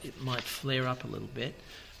 so it might flare up a little bit.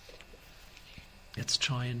 Let's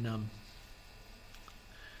try and I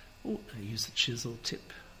use the chisel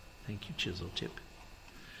tip. Thank you, chisel tip.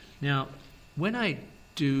 Now, when I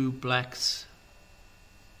do blacks,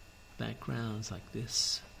 backgrounds like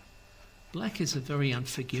this, black is a very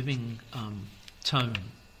unforgiving tone.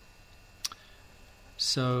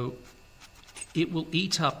 So it will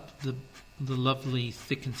eat up the lovely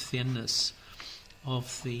thick and thinness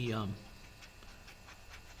of the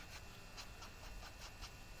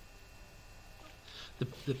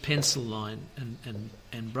pencil line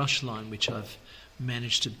and brush line, which I've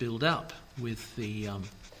managed to build up with the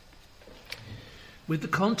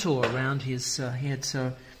contour around his head.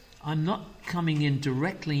 So I'm not coming in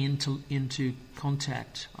directly into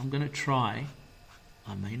contact. I'm going to try.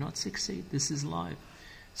 I may not succeed. This is live.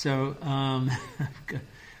 So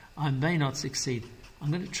I may not succeed.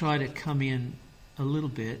 I'm going to try to come in a little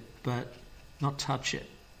bit, but not touch it.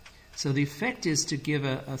 So the effect is to give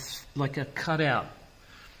like a cutout,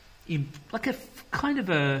 like a kind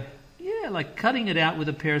of like cutting it out with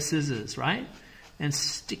a pair of scissors, right? And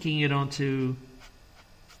sticking it onto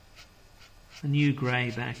a new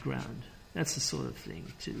grey background. That's the sort of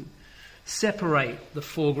thing, to separate the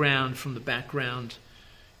foreground from the background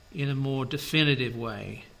in a more definitive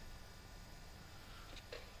way.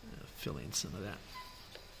 Fill in some of that.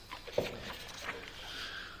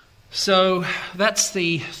 So that's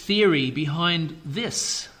the theory behind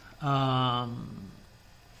this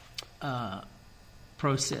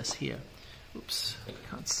process here. Oops, I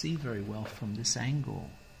can't see very well from this angle.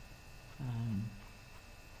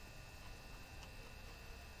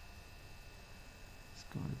 It's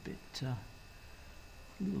gone a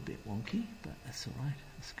little bit wonky, but that's all right.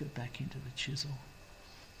 Let's go back into the chisel.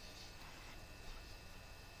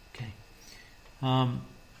 Okay.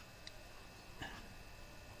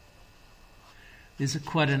 There's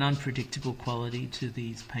quite an unpredictable quality to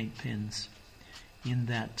these paint pens, in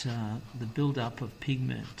that the build-up of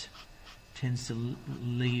pigment tends to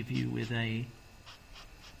leave you with a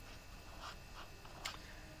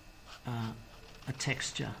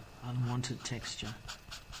texture, unwanted texture.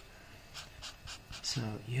 So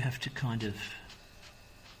you have to kind of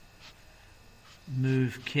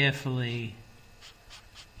move carefully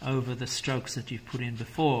over the strokes that you've put in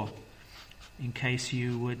before, in case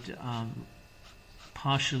you would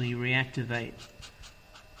partially reactivate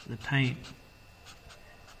the paint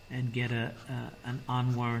and get an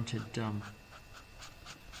unwarranted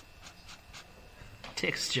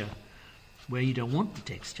texture where you don't want the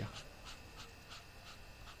texture.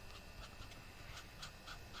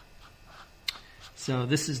 So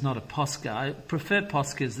this is not a Posca. I prefer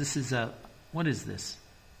Poscas. This is what is this?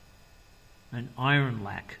 An iron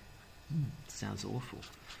lac. Sounds awful.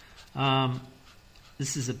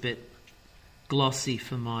 This is a bit glossy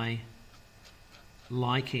for my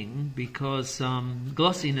liking, because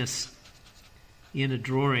glossiness in a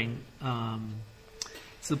drawing,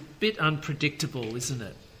 it's a bit unpredictable, isn't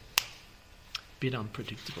it? Bit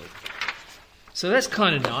unpredictable. So that's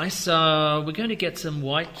kind of nice. We're going to get some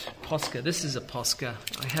white Posca. This is a Posca.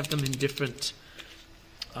 I have them in different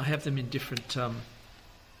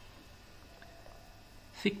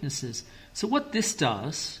thicknesses. So what this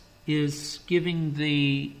does is giving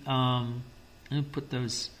the I'm going to put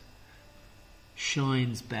those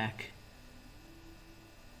shines back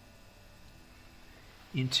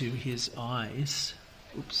into his eyes.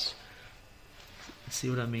 Oops. See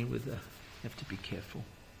what I mean with the... You have to be careful.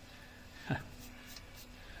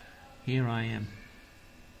 Here I am.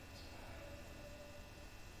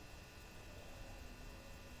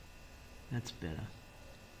 That's better.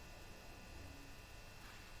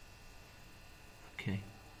 Okay.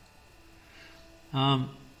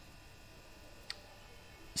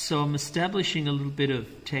 So I'm establishing a little bit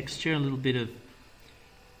of texture, a little bit of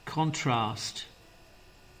contrast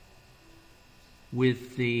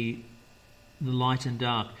with the light and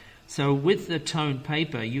dark. So with the toned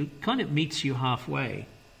paper, you kind of meets you halfway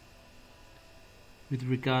with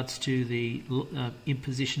regards to the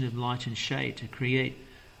imposition of light and shade to create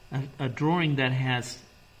a drawing that has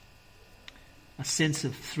a sense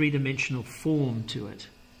of three-dimensional form to it.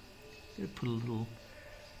 I'm going to put a little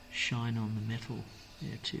shine on the metal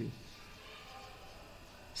there too.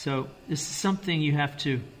 So this is something you have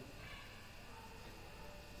to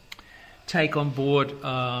take on board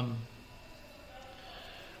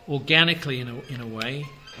organically in a way.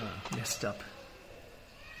 Messed up.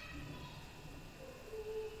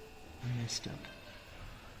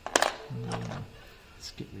 No,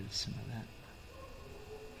 let's get rid of some of that.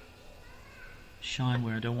 Shine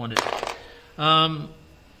where I don't want it.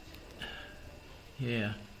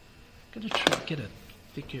 Yeah. Gotta try to get a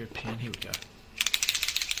thicker pen. Here we go.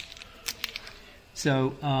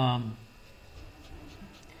 So,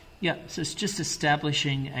 so it's just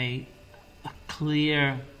establishing a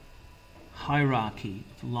clear hierarchy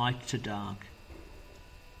of light to dark.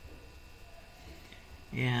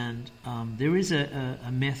 And there is a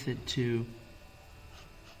method to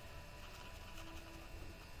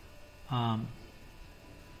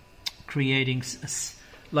creating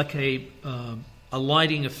a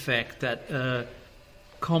lighting effect that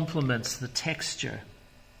complements the texture,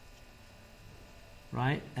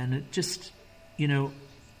 right? And it just, you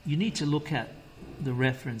need to look at the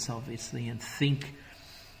reference, obviously, and think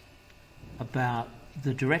about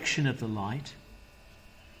the direction of the light,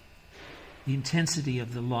 the intensity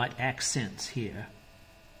of the light accents here,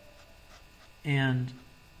 and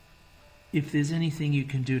if there's anything you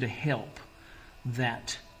can do to help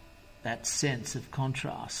that sense of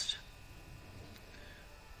contrast.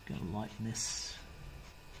 I'm going to lighten this.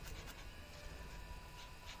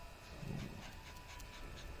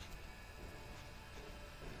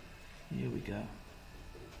 Here we go.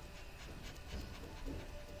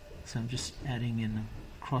 So I'm just adding in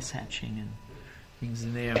cross-hatching and things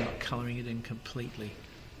in there. I'm not colouring it in completely.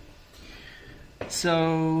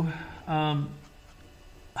 So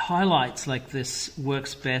highlights like this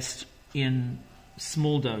works best in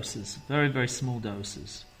small doses, very, very small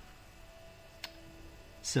doses.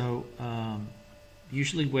 So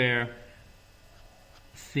usually where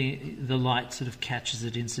the light sort of catches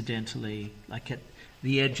it incidentally, like at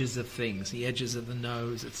the edges of things, the edges of the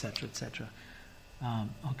nose, etc., etc. I'm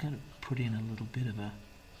going to put in a little bit of a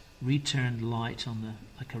returned light on the,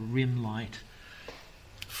 like a rim light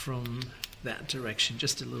from that direction,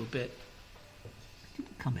 just a little bit. It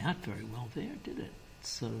didn't come out very well there, did it? It's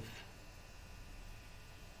sort of,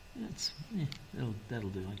 that'll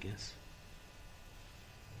do, I guess.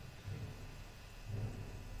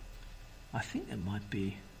 I think it might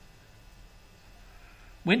be.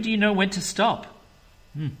 When do you know when to stop?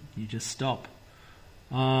 You just stop.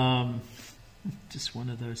 Just one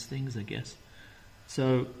of those things, I guess.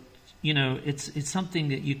 So, it's something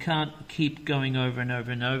that you can't keep going over and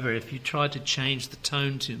over and over. If you try to change the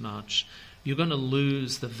tone too much, you're going to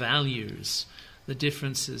lose the values, the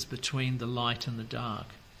differences between the light and the dark.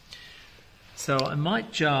 So I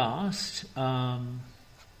might just, I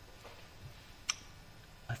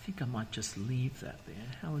think I might just leave that there.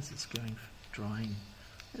 How is this going for drying?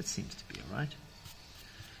 That seems to be all right.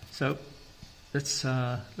 So let's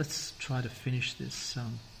try to finish this.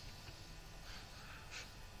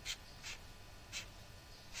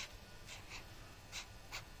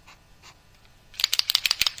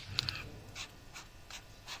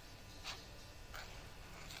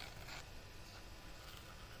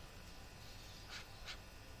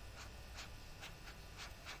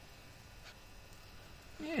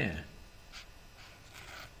 Yeah.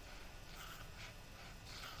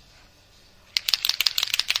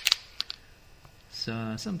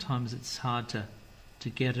 So sometimes it's hard to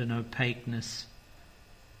get an opaqueness.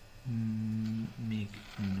 Mignola.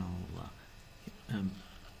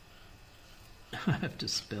 I have to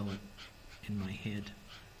spell it in my head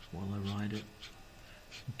while I write it,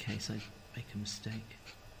 in case I make a mistake.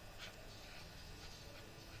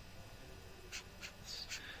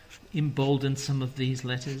 Embolden some of these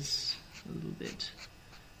letters a little bit,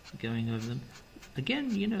 going over them. Again,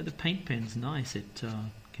 the paint pen's nice. It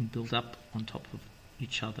can build up on top of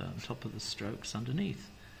each other, on top of the strokes underneath.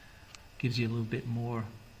 Gives you a little bit more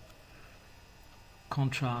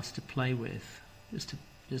contrast to play with, just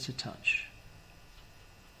a touch.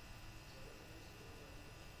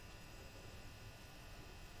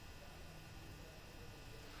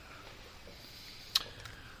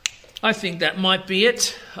 I think that might be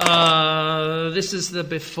it. This is the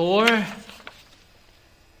before,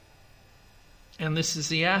 and this is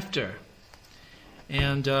the after.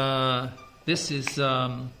 And this is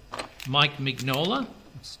Mike Mignola.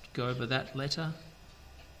 Let's go over that letter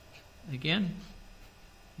again,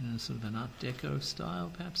 in sort of an Art Deco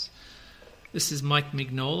style, perhaps. This is Mike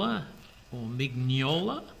Mignola, or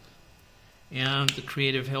Mignola, and the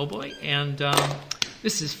creator of Hellboy. And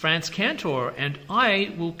this is Frantz Kantor, and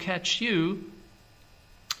I will catch you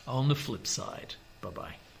on the flip side.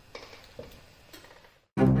 Bye-bye.